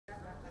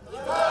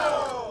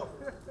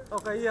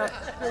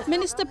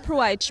Minister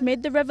Pruaitch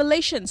made the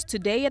revelations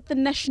today at the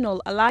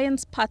National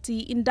Alliance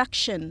Party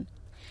induction.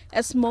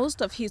 As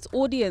most of his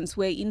audience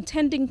were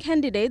intending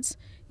candidates,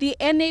 the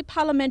NA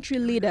parliamentary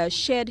leader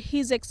shared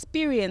his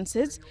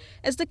experiences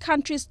as the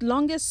country's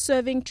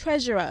longest-serving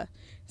treasurer,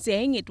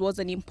 saying it was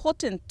an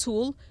important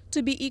tool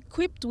to be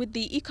equipped with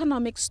the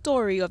economic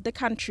story of the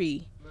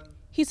country.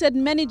 He said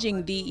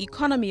managing the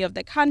economy of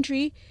the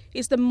country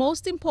is the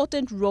most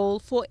important role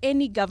for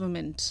any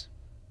government.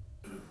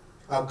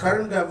 Our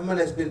current government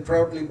has been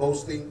proudly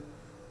boasting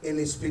in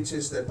its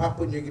speeches that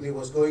Papua New Guinea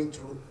was going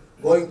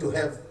to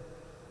have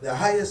the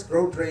highest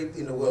growth rate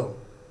in the world.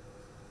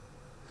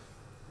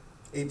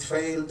 It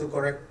failed to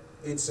correct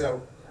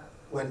itself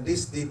when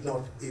this did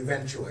not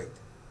eventuate.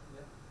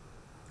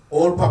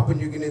 All Papua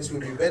New Guineans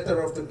would be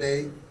better off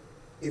today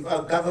if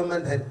our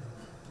government had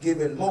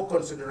given more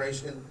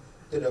consideration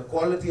to the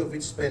quality of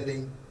its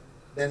spending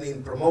than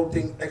in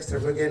promoting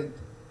extravagant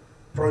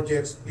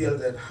projects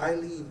built at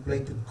highly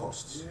inflated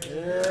costs.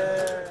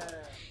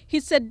 He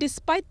said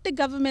despite the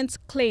government's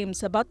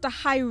claims about the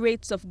high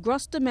rates of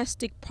gross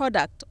domestic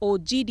product or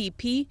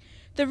GDP,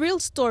 the real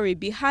story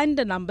behind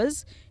the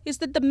numbers is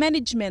that the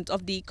management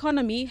of the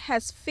economy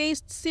has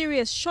faced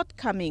serious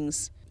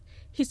shortcomings.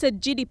 He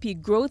said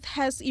GDP growth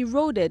has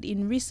eroded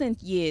in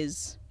recent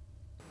years.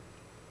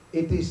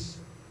 It is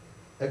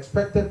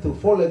expected to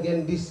fall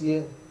again this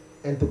year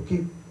and to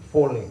keep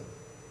falling.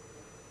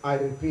 I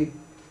repeat,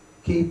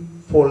 keep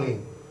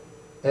falling,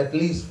 at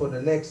least for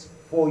the next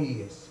 4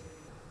 years.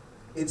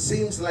 It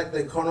seems like the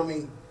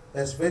economy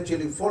has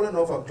virtually fallen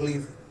off a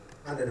cliff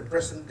under the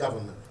present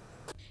government.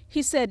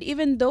 He said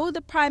even though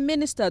the Prime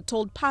Minister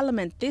told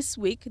Parliament this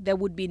week there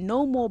would be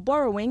no more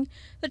borrowing,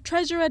 the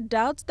Treasurer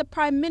doubts the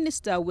Prime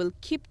Minister will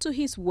keep to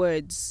his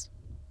words.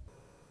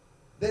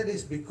 That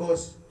is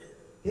because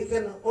he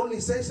can only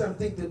say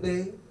something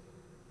today,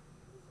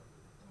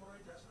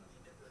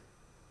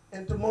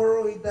 and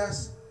tomorrow he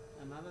does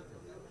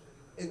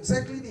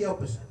exactly the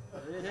opposite.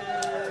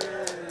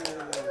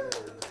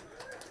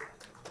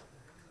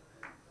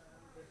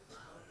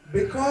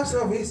 Because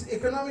of his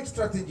economic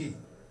strategy,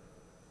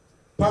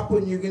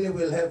 Papua New Guinea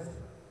will have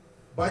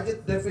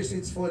budget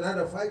deficits for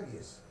another 5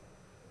 years.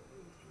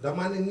 The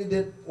money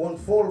needed won't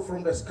fall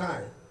from the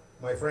sky,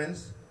 my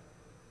friends.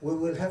 We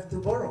will have to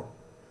borrow.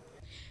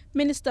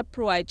 Minister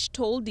Pruaitch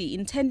told the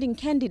intending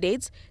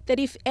candidates that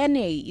if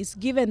NA is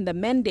given the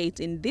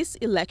mandate in this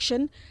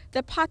election,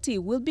 the party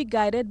will be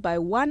guided by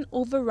one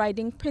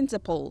overriding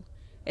principle.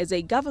 As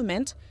a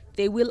government,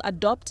 they will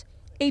adopt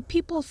a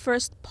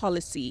people-first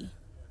policy.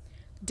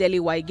 Deli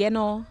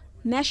Waigeno,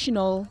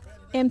 National,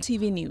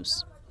 EMTV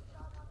News.